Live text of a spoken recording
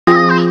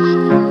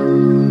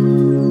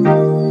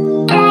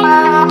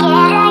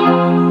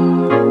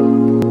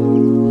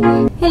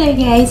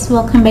guys,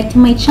 welcome back to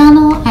my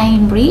channel.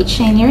 I'm Rich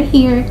and you're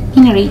here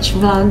in Rich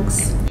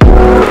Vlogs.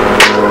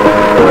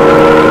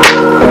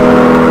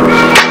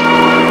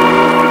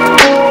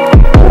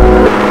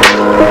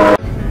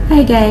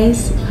 Hi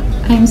guys,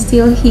 I'm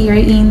still here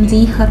in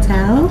the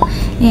hotel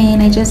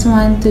and I just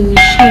want to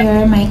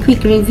share my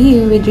quick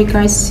review with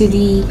regards to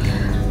the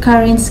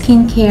current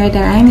skincare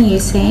that I'm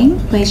using,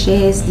 which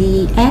is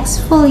the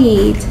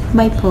Exfoliate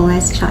by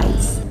Paulas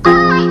Choice.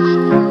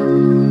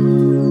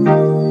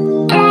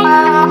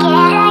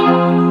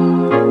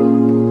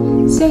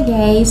 So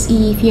guys,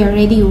 if you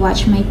already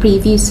watched my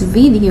previous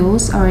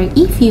videos or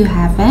if you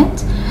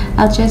haven't,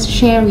 I'll just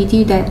share with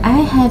you that I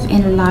have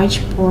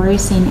enlarged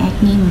pores and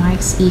acne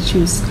marks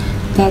issues.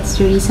 That's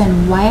the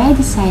reason why I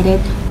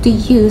decided to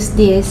use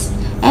this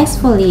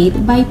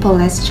Exfoliate by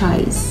Paulas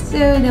Choice.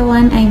 So the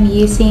one I'm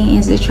using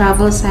is the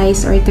travel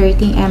size or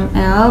 30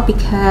 ml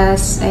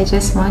because I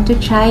just want to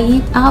try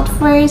it out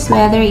first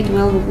whether it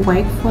will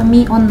work for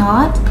me or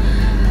not.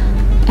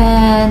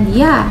 And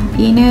yeah,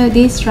 you know,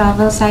 this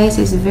travel size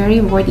is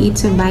very worth it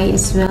to buy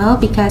as well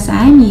because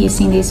I'm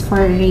using this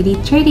for already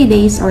 30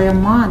 days or a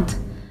month.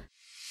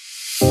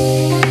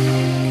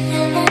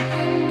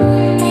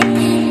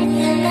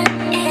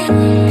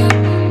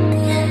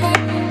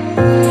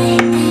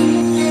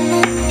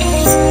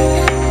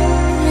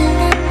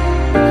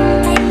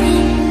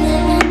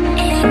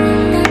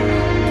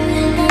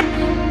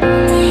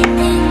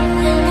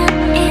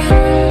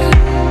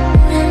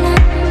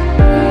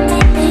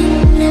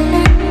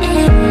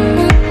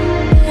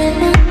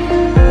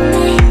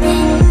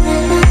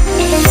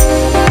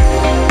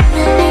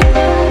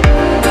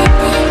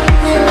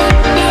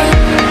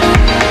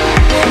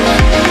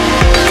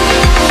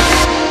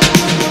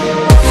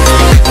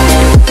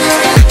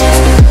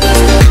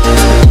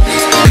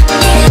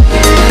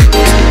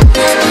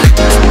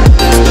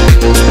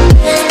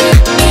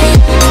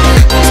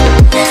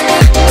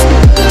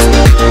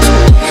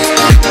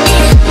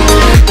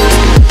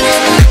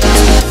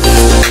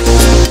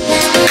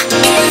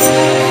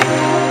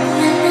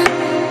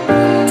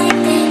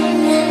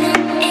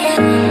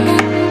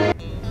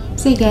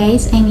 So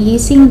guys, I'm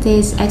using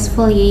this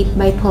Exfoliate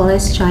by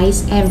Paulas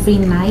Choice every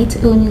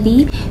night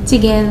only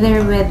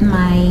together with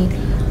my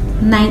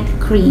night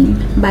cream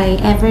by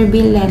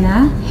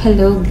Everbelena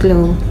Hello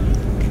Glow.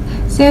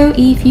 So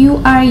if you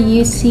are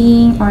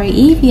using or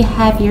if you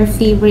have your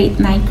favorite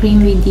night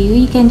cream with you,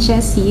 you can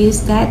just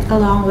use that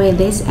along with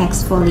this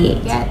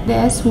Exfoliate. Get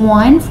this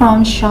one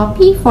from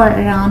Shopee for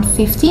around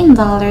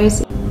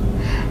 $15.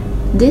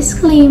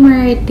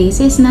 Disclaimer, this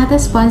is not a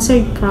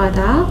sponsored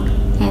product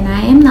and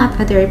I am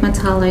not a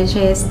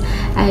dermatologist.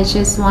 I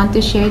just want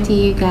to share to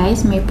you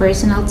guys my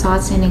personal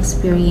thoughts and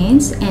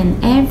experience,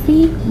 and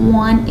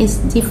everyone is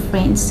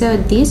different, so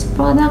this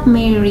product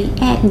may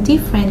react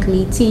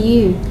differently to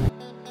you.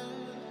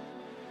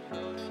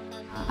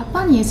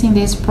 Upon using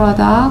this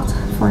product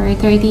for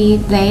 30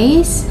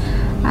 days,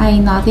 I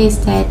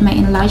noticed that my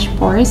enlarged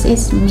pores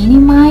is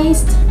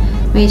minimized,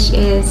 which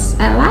is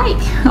I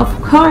like,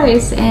 of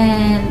course,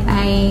 and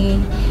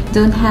I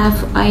don't have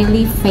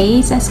oily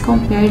face as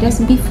compared as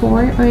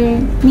before,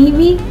 or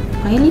maybe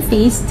oily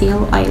face,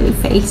 still oily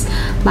face,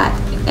 but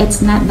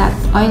it's not that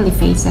oily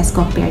face as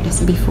compared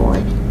as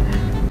before.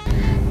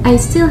 I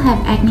still have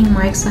acne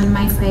marks on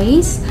my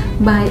face,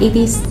 but it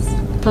is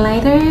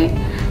lighter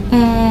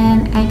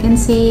and I can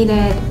say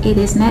that it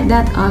is not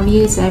that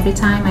obvious every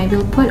time I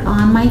will put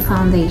on my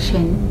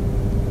foundation.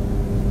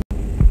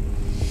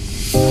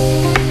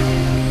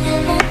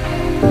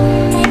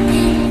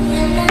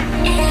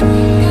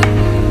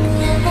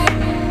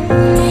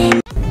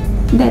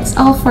 That's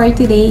all for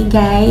today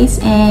guys,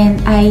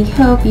 and I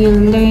hope you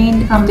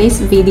learned from this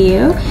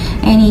video,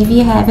 and if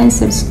you haven't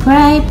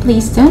subscribed,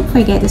 please don't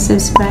forget to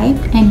subscribe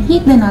and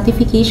hit the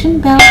notification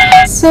bell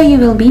so you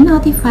will be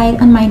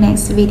notified on my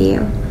next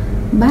video.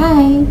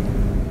 Bye!